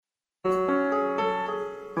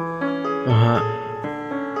Ajá.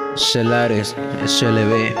 Celares,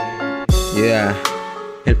 SLB. Yeah.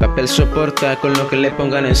 El papel soporta con lo que le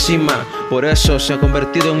pongan encima. Por eso se ha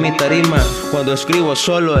convertido en mi tarima. Cuando escribo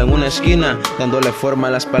solo en una esquina, dándole forma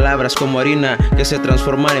a las palabras como harina que se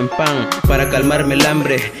transforman en pan para calmarme el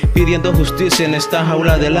hambre, pidiendo justicia en esta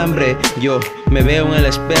jaula del hambre. Yo me veo en el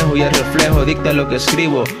espejo y el reflejo dicta lo que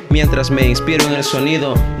escribo, mientras me inspiro en el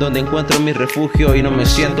sonido, donde encuentro mi refugio y no me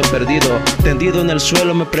siento perdido. Tendido en el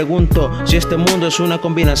suelo me pregunto si este mundo es una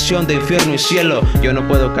combinación de infierno y cielo. Yo no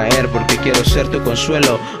puedo caer porque quiero ser tu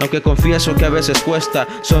consuelo, aunque confieso que a veces cuesta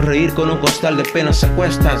sonreír con un costal de penas a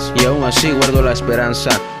cuestas. Y aún así guardo la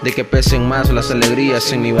esperanza de que pesen más las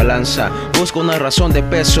alegrías en mi balanza. Busco una razón de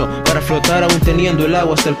peso para flotar aún teniendo el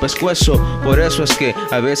agua hasta el pescuezo. Por eso es que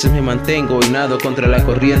a veces me mantengo y nado contra la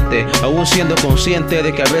corriente, aún siendo consciente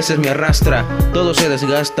de que a veces me arrastra. Todo se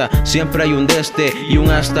desgasta, siempre hay un desde y un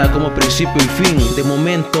hasta como principio y fin. De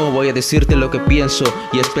momento voy a decirte lo que pienso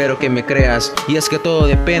y espero que me creas. Y es que todo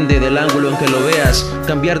depende del ángulo en que lo veas.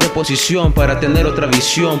 Cambiar de posición para tener otra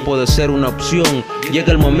visión puede ser una opción.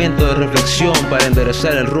 Llega el momento de reflexión para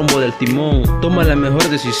enderezar el rumbo del timón. Toma la mejor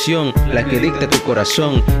decisión, la que dicte tu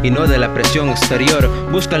corazón, y no de la presión exterior.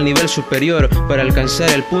 Busca el nivel superior para alcanzar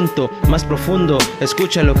el punto más profundo.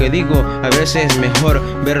 Escucha lo que digo, a veces es mejor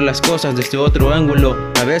ver las cosas desde otro ángulo.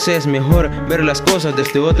 A veces es mejor ver las cosas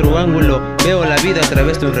desde otro ángulo. Veo la vida a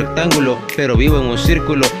través de un rectángulo, pero vivo en un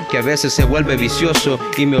círculo que a veces se vuelve vicioso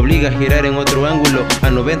y me obliga a girar en otro ángulo. A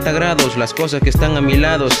 90 grados las cosas que están a mi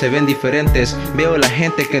lado se ven diferentes. Veo la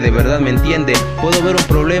gente que de verdad me entiende. Puedo ver un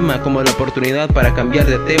problema como la oportunidad para cambiar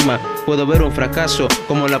de tema. Puedo ver un fracaso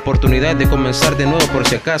como la oportunidad de comenzar de nuevo por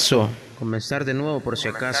si acaso. Comenzar de nuevo por si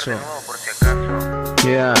acaso.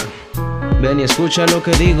 Yeah. Ven y escucha lo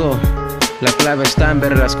que digo. La clave está en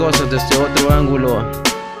ver las cosas desde otro ángulo.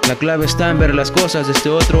 La clave está en ver las cosas desde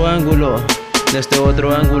otro ángulo. Desde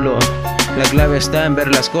otro ángulo. La clave está en ver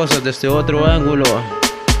las cosas desde otro ángulo.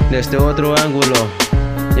 Desde otro ángulo.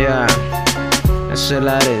 Yeah.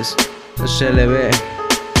 Celares, SLB,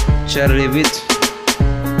 Charlie Beats,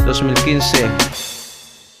 2015.